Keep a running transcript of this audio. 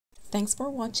Thanks for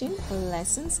watching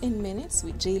Lessons in Minutes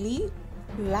with Jaylee.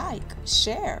 Like,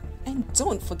 share, and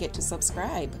don't forget to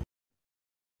subscribe.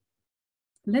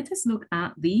 Let us look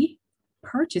at the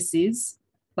purchases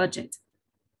budget.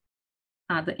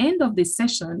 At the end of this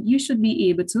session, you should be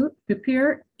able to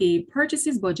prepare a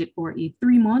purchases budget for a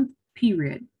 3-month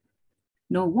period.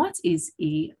 Now, what is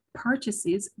a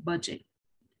purchases budget?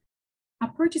 A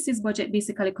purchases budget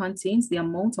basically contains the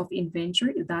amount of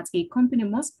inventory that a company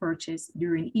must purchase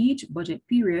during each budget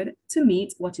period to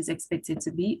meet what is expected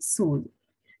to be sold.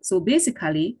 So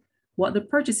basically, what the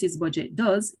purchases budget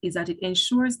does is that it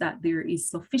ensures that there is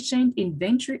sufficient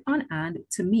inventory on hand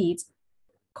to meet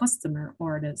customer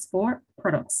orders for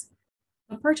products.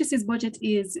 The purchases budget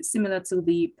is similar to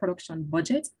the production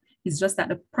budget. It's just that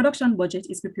the production budget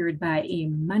is prepared by a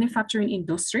manufacturing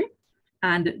industry,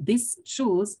 and this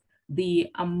shows the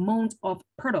amount of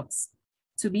products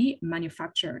to be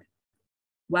manufactured,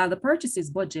 while the purchases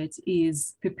budget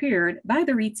is prepared by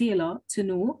the retailer to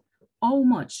know how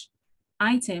much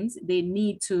items they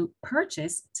need to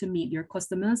purchase to meet their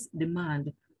customers'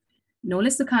 demand. Now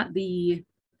let's look at the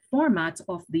format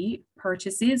of the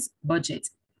purchases budget.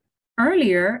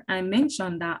 Earlier, I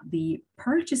mentioned that the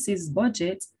purchases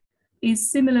budget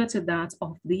is similar to that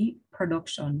of the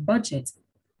production budget.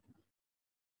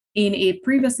 In a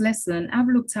previous lesson, I've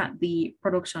looked at the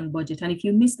production budget, and if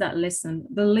you missed that lesson,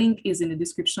 the link is in the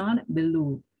description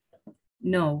below.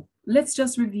 Now, let's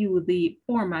just review the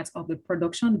format of the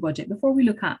production budget before we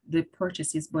look at the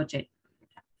purchases budget.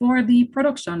 For the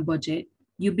production budget,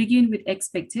 you begin with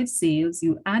expected sales,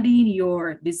 you add in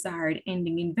your desired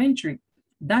ending inventory.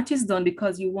 That is done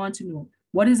because you want to know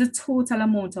what is the total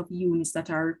amount of units that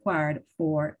are required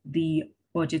for the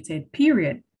budgeted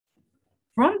period.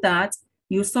 From that,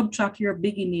 you subtract your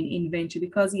beginning inventory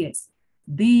because yes,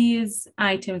 these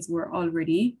items were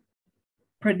already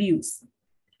produced.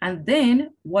 And then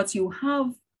what you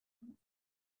have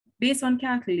based on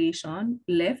calculation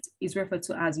left is referred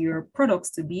to as your products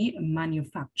to be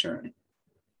manufactured.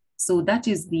 So that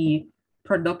is the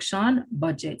production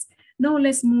budget. Now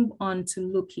let's move on to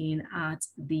looking at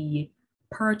the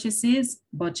purchases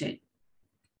budget.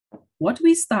 What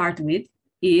we start with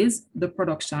is the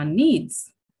production needs.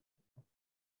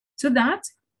 To that,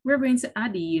 we're going to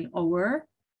add in our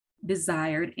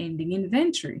desired ending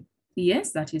inventory.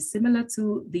 Yes, that is similar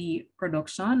to the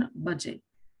production budget.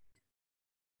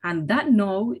 And that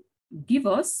now gives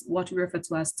us what we refer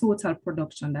to as total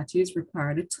production that is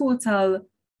required, the total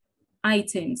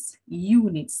items,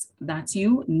 units that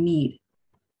you need.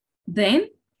 Then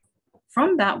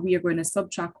from that, we are going to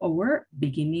subtract our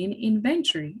beginning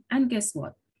inventory. And guess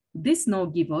what? This now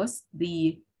gives us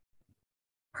the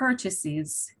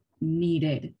purchases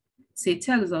needed. So it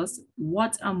tells us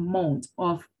what amount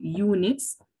of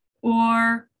units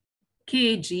or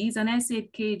kgs, and I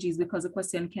said kgs because the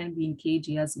question can be in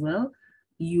kg as well,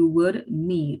 you would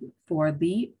need for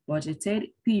the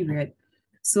budgeted period.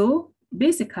 So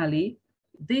basically,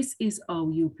 this is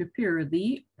how you prepare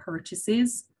the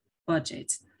purchases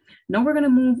budget. Now we're going to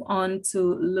move on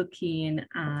to looking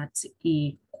at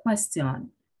a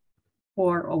question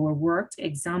for our worked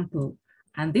example.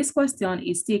 And this question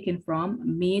is taken from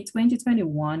May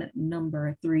 2021,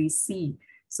 number 3C.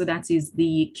 So that is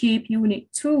the CAPE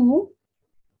Unit 2,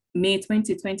 May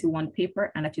 2021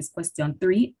 paper, and that is question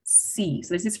 3C.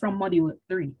 So this is from module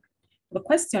 3. The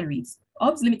question reads,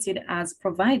 OBS Limited has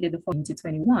provided for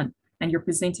 2021, and you're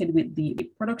presented with the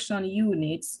production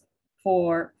units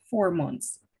for 4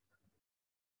 months.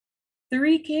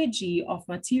 3 kg of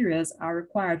materials are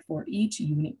required for each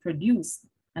unit produced.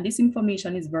 And this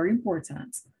information is very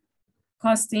important.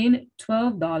 Costing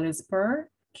 $12 per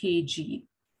kg.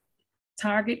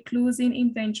 Target closing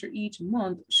inventory each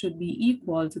month should be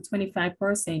equal to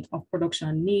 25% of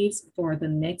production needs for the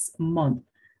next month.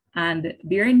 And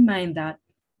bear in mind that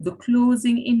the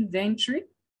closing inventory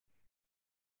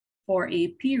for a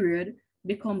period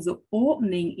becomes the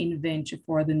opening inventory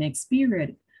for the next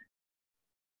period.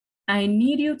 I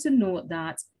need you to note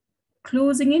that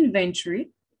closing inventory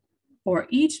for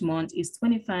each month is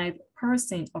 25%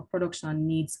 of production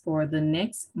needs for the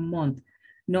next month.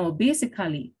 Now,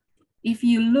 basically, if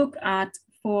you look at,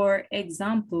 for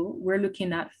example, we're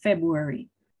looking at February.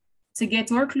 To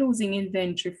get our closing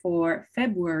inventory for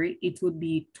February, it would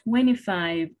be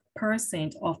 25%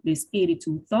 of this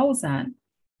 82,000.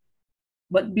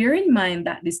 But bear in mind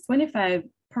that this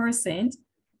 25%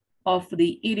 of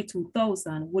the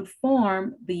 82,000 would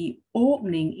form the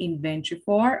opening inventory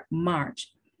for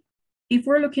March. If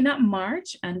we're looking at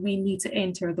March and we need to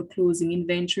enter the closing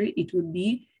inventory, it would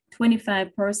be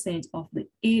 25% of the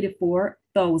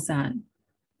 84,000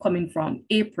 coming from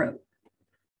April.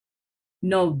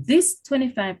 Now, this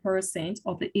 25%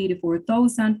 of the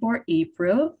 84,000 for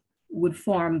April would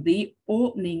form the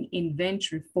opening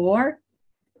inventory for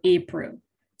April.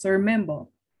 So remember,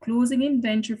 closing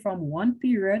inventory from one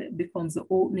period becomes the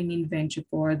opening inventory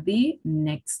for the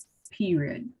next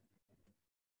period.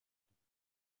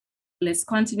 Let's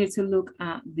continue to look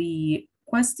at the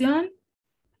question.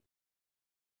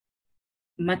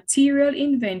 Material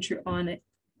inventory on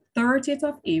 30th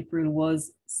of April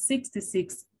was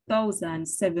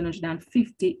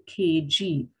 66,750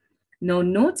 kg. Now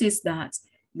notice that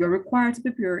you're required to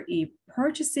prepare a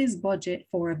purchases budget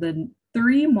for the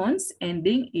 3 months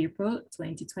ending April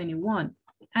 2021.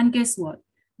 And guess what?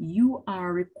 You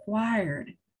are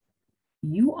required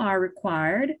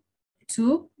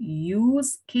to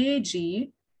use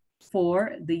kg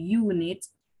for the unit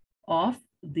of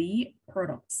the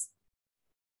products.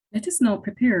 Let us now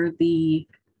prepare the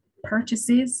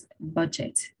purchases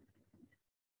budget.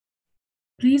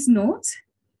 Please note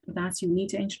that you need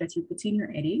to ensure that you put in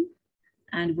your heading,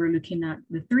 and we're looking at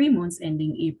the 3 months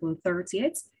ending April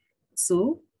 30th.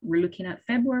 So we're looking at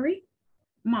February,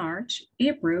 March,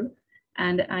 April,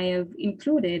 and I have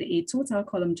included a total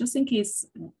column just in case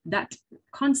that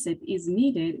concept is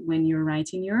needed when you're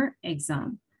writing your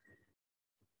exam.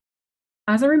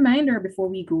 As a reminder, before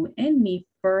we go any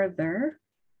further,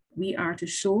 we are to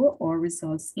show our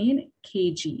results in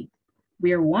kg,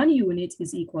 where 1 unit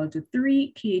is equal to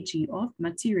 3 kg of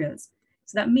materials.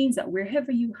 So that means that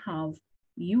wherever you have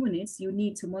units, you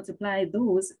need to multiply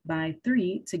those by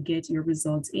 3 to get your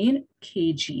results in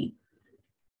kg.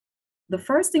 The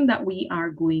first thing that we are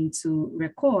going to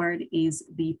record is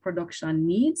the production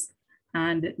needs,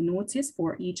 and notice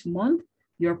for each month,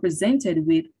 you're presented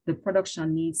with the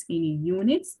production needs in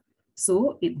units.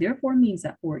 So it therefore means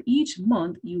that for each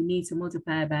month, you need to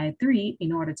multiply by 3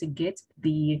 in order to get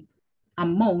the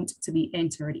amount to be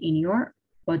entered in your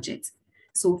budget.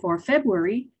 So for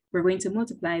February, we're going to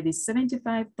multiply the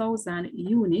 75,000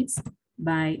 units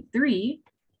by 3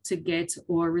 to get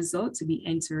our result to be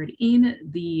entered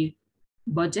in the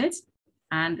budget.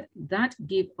 And that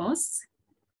gives us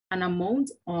an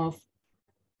amount of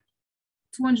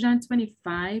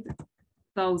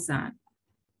 225,000.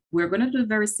 We're going to do the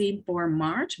very same for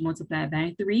March, multiply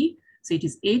by 3. So it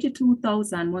is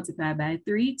 82,000 multiplied by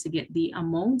 3 to get the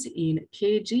amount in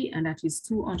kg, and that is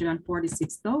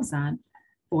 246,000.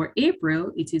 For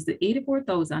April, it is the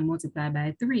 84,000 multiplied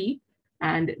by 3,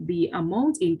 and the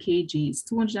amount in kg is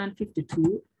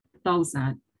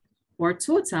 252,000. Our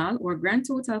total, or grand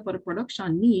total for the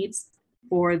production needs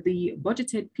for the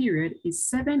budgeted period is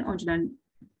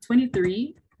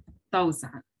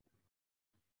 723,000.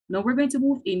 Now we're going to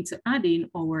move into adding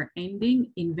our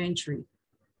ending inventory.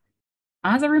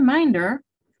 As a reminder,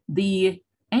 the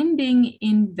ending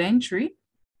inventory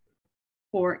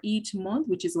for each month,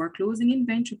 which is our closing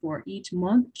inventory for each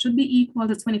month, should be equal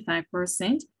to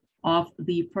 25% of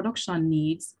the production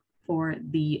needs for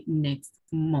the next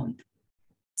month.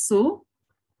 So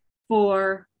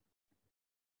for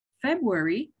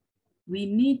February, we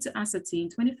need to ascertain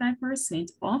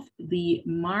 25% of the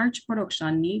March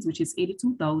production needs, which is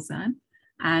 82,000.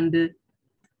 And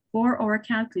for our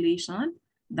calculation,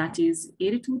 that is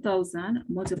 82,000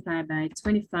 multiplied by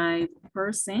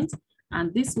 25%.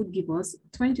 And this would give us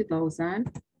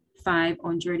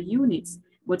 20,500 units.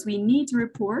 But we need to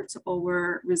report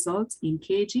our results in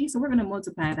kg. So we're going to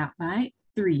multiply that by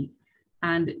 3.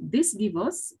 And this gives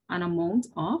us an amount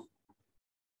of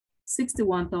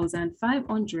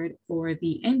 61,500 for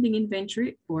the ending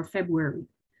inventory for February.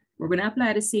 We're going to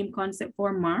apply the same concept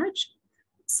for March.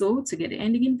 So to get the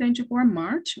ending inventory for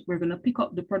March, we're going to pick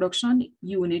up the production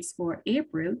units for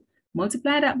April,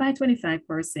 multiply that by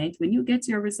 25%. When you get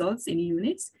your results in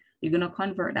units, you're going to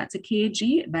convert that to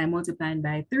kg by multiplying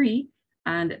by 3.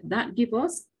 And that gives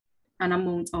us an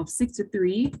amount of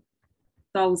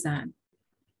 63,000.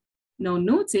 Now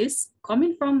notice,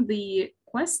 coming from the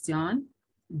question,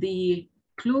 the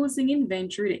closing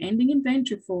inventory, the ending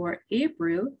inventory for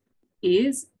April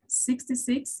is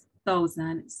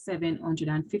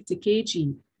 66,750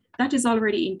 kg. That is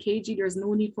already in kg. There's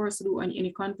no need for us to do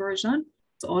any conversion.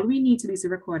 So all we need to do is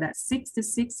record that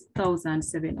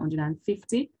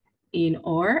 66,750 in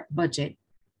our budget.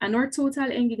 And our total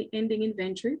ending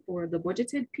inventory for the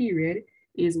budgeted period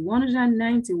is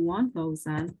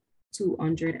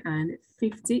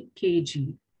 191,250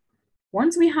 kg.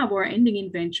 Once we have our ending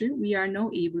inventory, we are now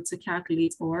able to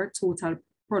calculate our total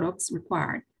products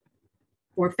required.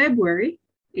 For February,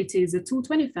 it is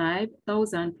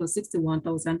 225,000 plus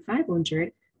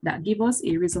 61,500. That gives us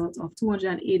a result of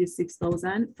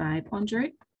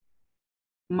 286,500.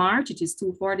 March, it is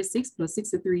 246 plus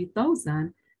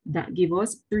 63,000. That gives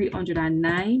us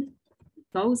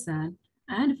 309,000.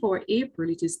 And for April,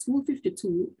 it is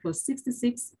 252 plus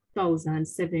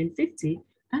 66,750.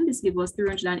 And this gives us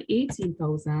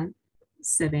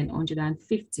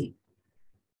 318,750.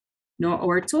 Now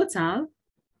our total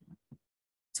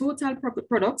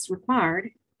products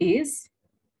required is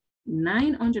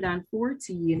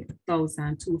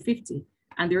 914,250.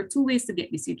 And there are two ways to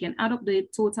get this. You can add up the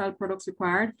total products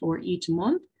required for each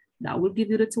month. That will give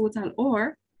you the total,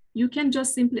 or you can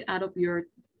just simply add up your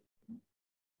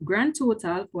grand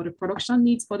total for the production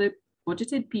needs for the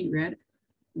budgeted period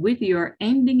with your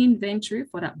ending inventory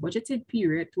for that budgeted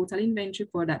period, total inventory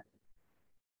for that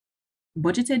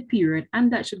budgeted period,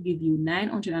 and that should give you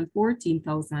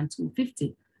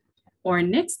 914,250. Our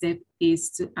next step is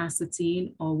to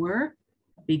ascertain our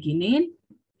beginning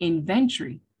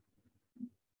inventory.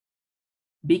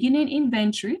 Beginning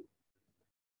inventory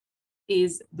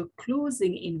is the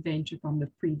closing inventory from the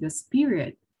previous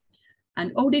period.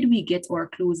 And how did we get our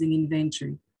closing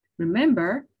inventory?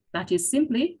 Remember, that is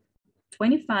simply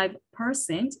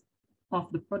 25%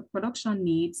 of the production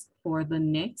needs for the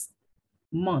next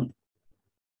month.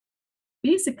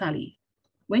 Basically,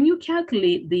 when you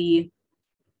calculate the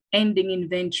ending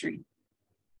inventory,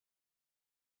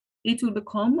 it will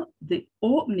become the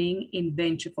opening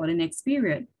inventory for the next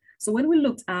period. So when we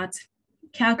looked at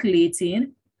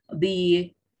calculating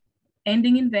the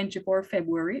ending inventory for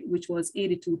February, which was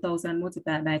 82,000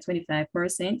 multiplied by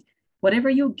 25%, whatever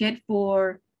you get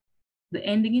for the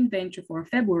ending inventory for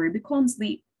February becomes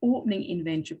the opening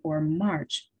inventory for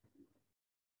March.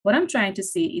 What I'm trying to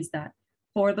say is that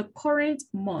for the current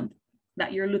month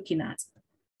that you're looking at,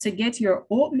 to get your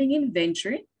opening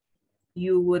inventory,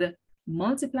 you would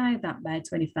multiply that by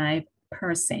 25%.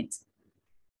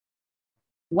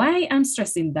 Why I'm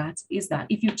stressing that is that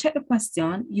if you check the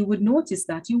question, you would notice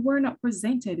that you were not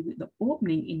presented with the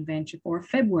opening inventory for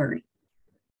February.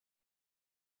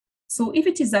 So if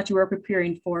it is that you are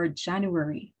preparing for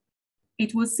January,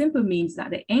 it would simply mean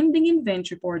that the ending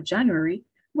inventory for January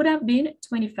would have been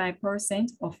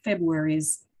 25% of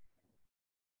February's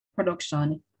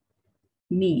production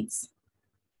needs.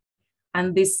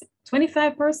 And this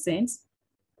 25%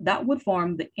 that would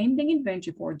form the ending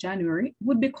inventory for January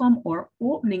would become our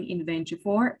opening inventory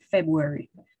for February.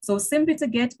 So simply to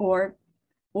get our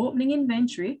opening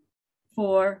inventory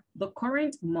for the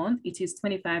current month, it is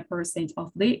 25%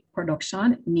 of the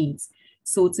production needs.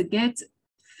 So to get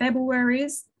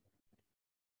February's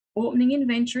opening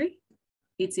inventory,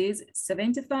 it is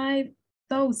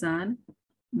 75,000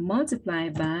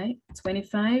 multiplied by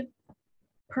 25%.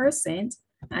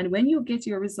 And when you get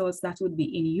your results, that would be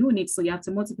in units. So you have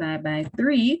to multiply by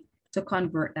 3 to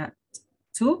convert that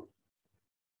to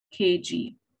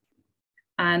kg.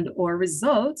 And our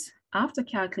result after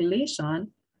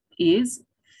calculation is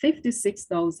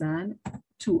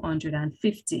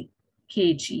 56,250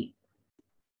 kg.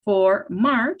 For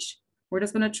March, we're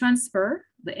just going to transfer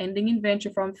the ending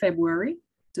inventory from February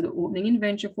to the opening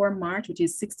inventory for March, which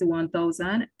is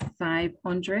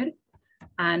 61,500.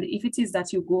 And if it is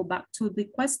that you go back to the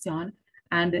question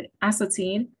and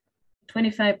ascertain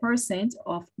 25%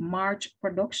 of March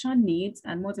production needs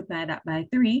and multiply that by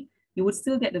 3, you would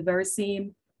still get the very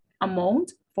same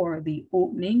amount for the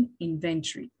opening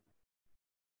inventory.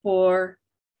 For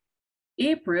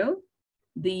April,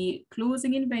 the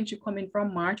closing inventory coming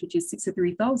from March, which is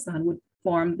 63,000, would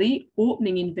form the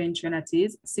opening inventory, and that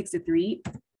is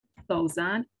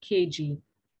 63,000 kg.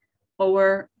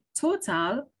 Our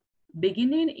total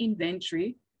beginning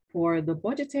inventory for the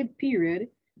budgeted period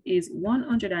is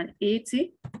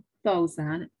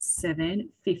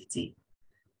 180,750.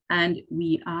 And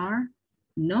we are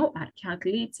now at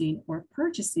calculating our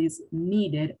purchases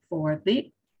needed for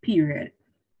the period.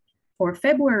 For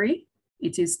February,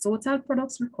 it is total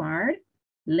products required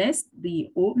less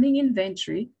the opening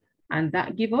inventory, and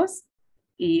that gives us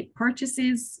a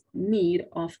purchases need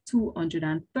of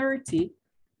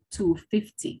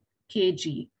 230,250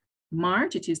 kg.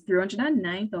 March, it is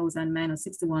 309,000 minus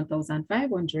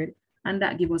 61,500, and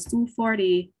that gives us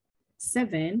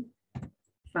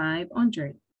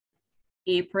 247,500.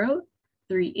 April,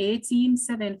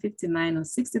 318,750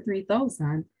 minus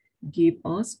 63,000 give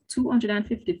us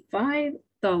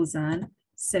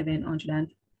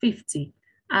 255,750.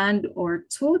 And our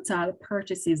total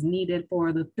purchases needed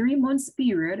for the 3 months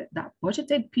period, that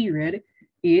budgeted period,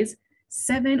 is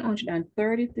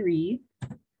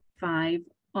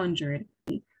 733,500.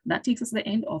 That takes us to the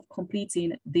end of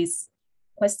completing this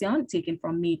question taken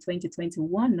from May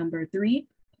 2021, number 3,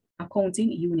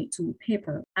 Accounting Unit 2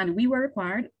 paper. And we were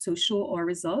required to show our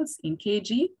results in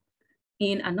kg.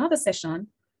 In another session,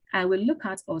 I will look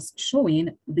at us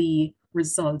showing the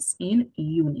results in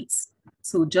units.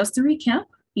 So just to recap,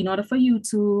 in order for you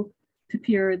to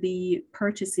prepare the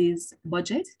purchases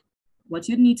budget, what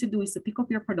you need to do is to pick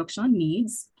up your production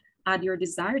needs, add your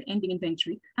desired ending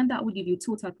inventory, and that would give you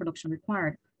total production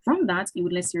required. From that, you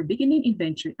would list your beginning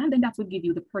inventory, and then that would give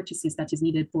you the purchases that is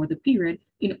needed for the period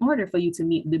in order for you to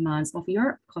meet the demands of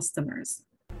your customers.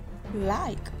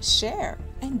 Like, share,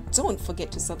 and don't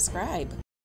forget to subscribe.